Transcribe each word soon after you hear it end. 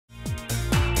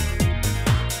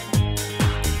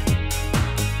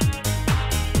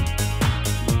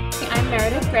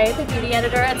Gray, the beauty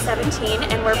editor at 17,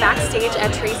 and we're backstage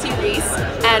at Tracy Reese,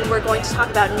 and we're going to talk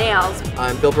about nails.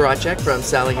 I'm Bill Baracek from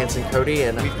Sally Hansen Coty,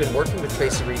 and we've been working with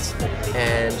Tracy Reese,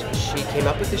 and she came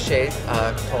up with a shade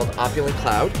called Opulent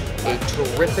Cloud, a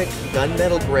terrific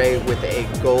gunmetal gray with a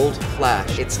gold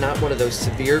flash. It's not one of those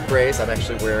severe grays. I'm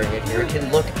actually wearing it here. It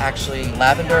can look actually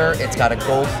lavender. It's got a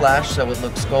gold flash, so it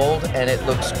looks gold, and it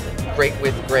looks great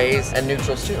with grays and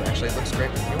neutrals too. Actually, it looks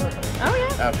great with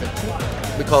your outfit too.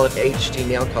 We call it HD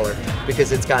nail color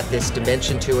because it's got this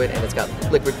dimension to it, and it's got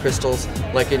liquid crystals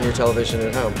like in your television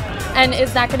at home. And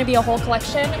is that going to be a whole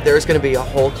collection? There's going to be a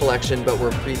whole collection, but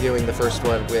we're previewing the first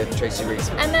one with Tracy Reese.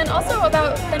 And then also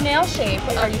about the nail shape,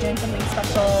 are you doing something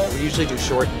special? We usually do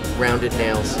short, rounded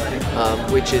nails,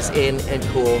 which is in and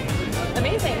cool.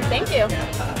 Amazing, thank you.